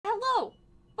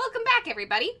back,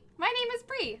 everybody. My name is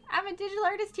Bri. I'm a digital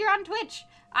artist here on Twitch.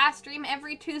 I stream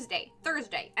every Tuesday,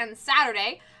 Thursday, and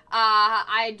Saturday.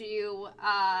 I do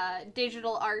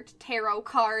digital art tarot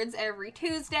cards every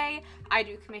Tuesday. I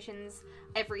do commissions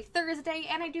every Thursday,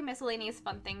 and I do miscellaneous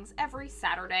fun things every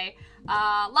Saturday.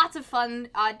 Lots of fun,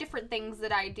 different things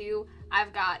that I do.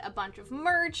 I've got a bunch of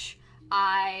merch.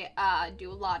 I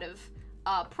do a lot of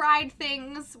Pride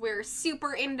things. We're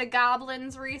super into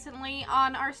goblins recently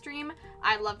on our stream.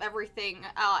 I love everything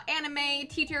anime,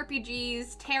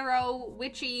 TTRPGs, tarot,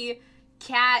 witchy,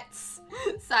 cats,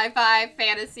 sci-fi,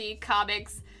 fantasy,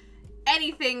 comics,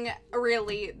 anything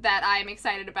really that I'm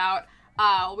excited about.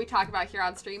 We talk about here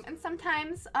on stream, and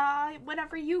sometimes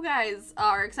whatever you guys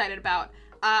are excited about,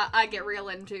 I get real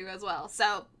into as well.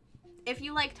 So if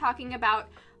you like talking about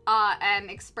and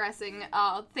expressing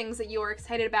things that you are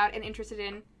excited about and interested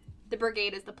in, the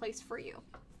Brigade is the place for you.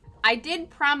 I did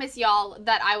promise y'all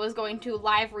that I was going to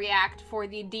live react for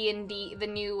the D&D, the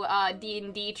new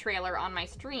D&D trailer on my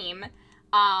stream.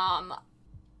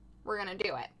 We're gonna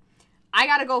do it. I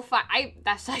gotta go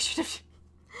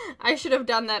I should have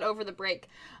done that over the break.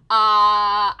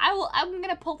 I'm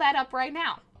gonna pull that up right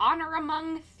now. Honor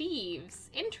Among Thieves.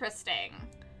 Interesting.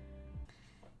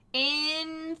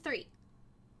 In 3,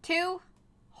 2,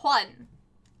 1.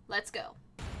 Let's go.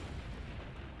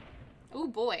 Oh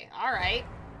boy, alright.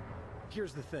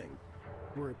 Here's the thing.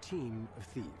 We're a team of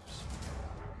thieves.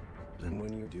 And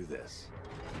when you do this,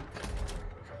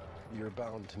 you're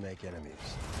bound to make enemies.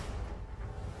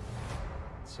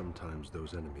 Sometimes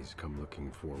those enemies come looking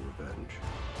for revenge.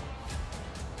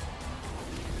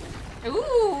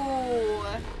 Ooh!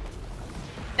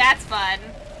 That's fun.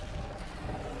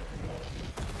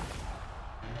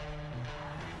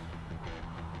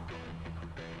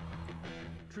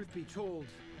 Truth be told,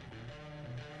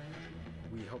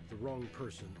 we helped the wrong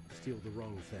person steal the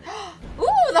wrong thing.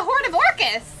 Ooh, the Horde of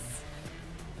Orcus!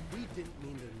 We didn't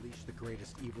mean to unleash the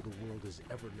greatest evil the world has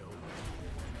ever known.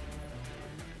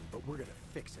 But we're gonna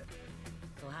fix it.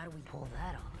 So how do we pull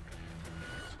that off?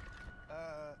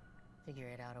 Figure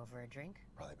it out over a drink?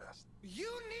 Probably best.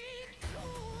 You need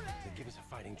to give us a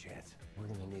fighting chance. We're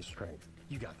gonna need strength.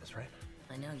 You got this, right?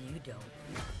 I know you don't.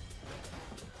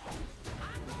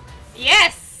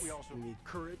 Yes! We also need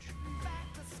courage,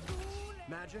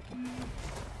 magic,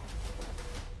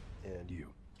 and you.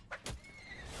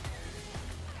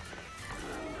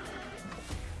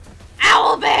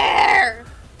 Owlbear!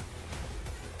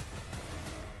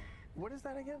 What is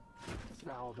that again? It's an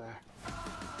owlbear.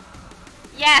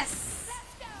 Yes!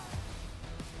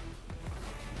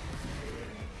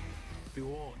 Be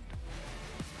warned.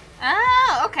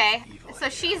 Oh, okay. So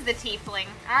she's the tiefling.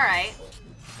 Alright.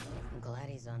 I'm glad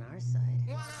he's on our side.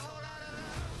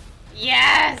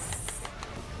 Yes!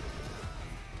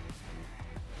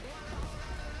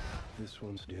 This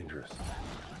one's dangerous.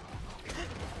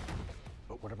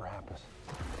 But whatever happens.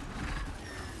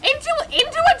 Into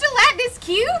a gelatinous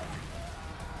cube?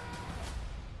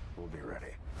 We'll be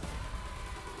ready.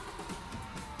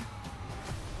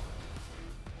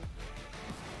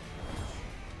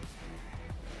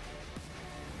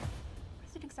 What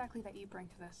is it exactly that you bring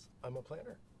to this? I'm a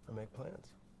planner. I make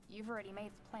plans. You've already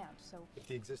made the plan, so... If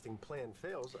the existing plan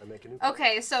fails, I make a new plan.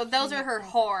 Okay, so those are her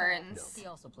horns. He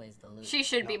also plays the lute. She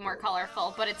should be more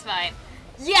colorful, but it's fine.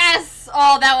 Yes!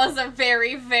 Oh, that was a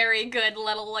very, very good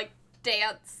little, like,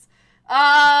 dance.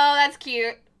 Oh, that's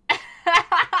cute.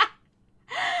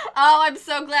 Oh, I'm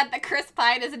so glad that Chris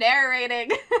Pine is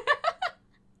narrating.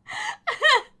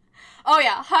 Oh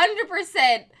yeah,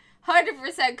 100%.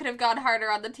 100% could have gone harder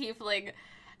on the tiefling.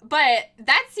 But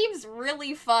that seems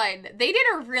really fun. They did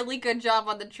a really good job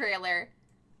on the trailer.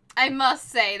 I must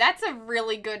say, that's a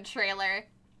really good trailer.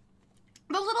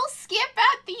 The little skip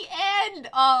at the end.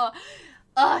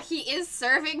 He is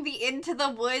serving the Into the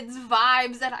Woods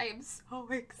vibes, and I am so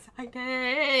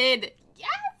excited.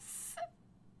 Yes!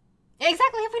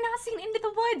 Exactly, have we not seen Into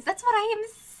the Woods? That's what I am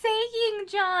saying,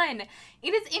 John.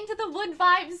 It is Into the Wood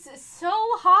vibes so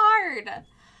hard.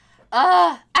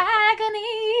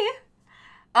 Agony.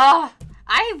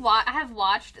 I have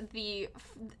watched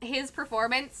his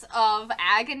performance of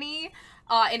Agony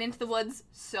in Into the Woods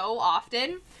so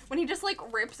often. When he just, like,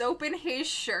 rips open his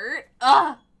shirt.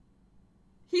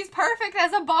 He's perfect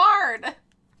as a bard.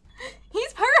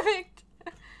 He's perfect.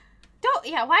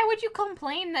 Yeah, why would you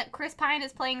complain that Chris Pine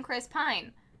is playing Chris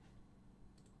Pine?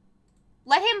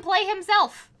 Let him play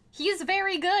himself. He's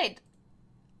very good.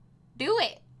 Do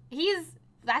it.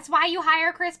 That's why you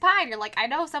hire Chris Pine. You're like, I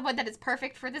know someone that is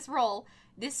perfect for this role.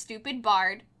 This stupid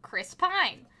bard, Chris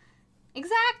Pine.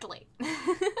 Exactly.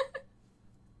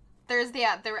 There's,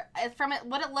 yeah, from it,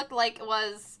 what it looked like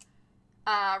was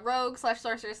rogue /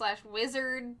 sorcerer /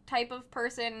 wizard type of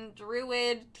person,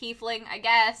 druid, tiefling, I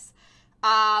guess,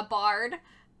 bard,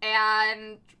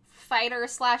 and fighter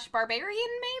 / barbarian,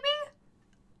 maybe?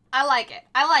 I like it.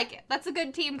 I like it. That's a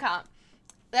good team comp.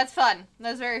 That's fun.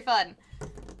 That's very fun.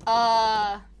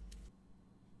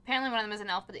 Apparently one of them is an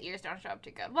elf, but the ears don't show up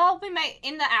too good. Well, we might,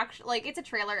 in the actual, like, it's a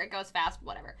trailer, it goes fast,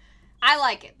 whatever. I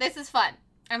like it. This is fun.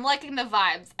 I'm liking the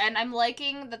vibes, and I'm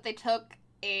liking that they took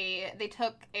a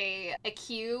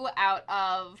cue out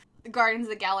of Guardians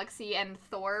of the Galaxy and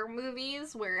Thor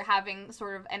movies, where having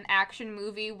sort of an action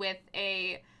movie with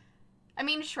a, I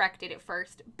mean, Shrek did it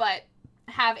first, but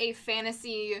have a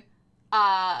fantasy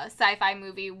sci-fi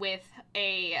movie with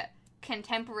a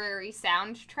contemporary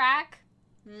soundtrack.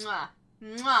 Mwah.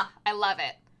 Mwah. I love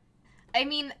it. I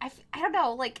mean, I don't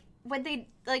know, like, when they,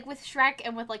 like, with Shrek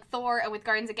and with, like, Thor and with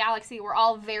Guardians of the Galaxy were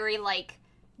all very, like,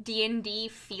 D&D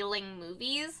feeling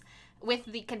movies with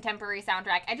the contemporary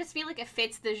soundtrack. I just feel like it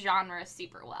fits the genre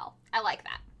super well. I like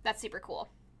that. That's super cool.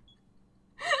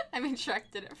 I mean, Shrek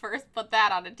did it first. Put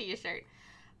that on a t-shirt.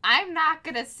 I'm not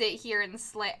gonna sit here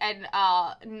and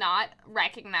not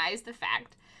recognize the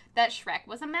fact that Shrek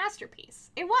was a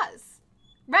masterpiece. It was.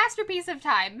 Masterpiece of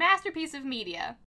time. Masterpiece of media.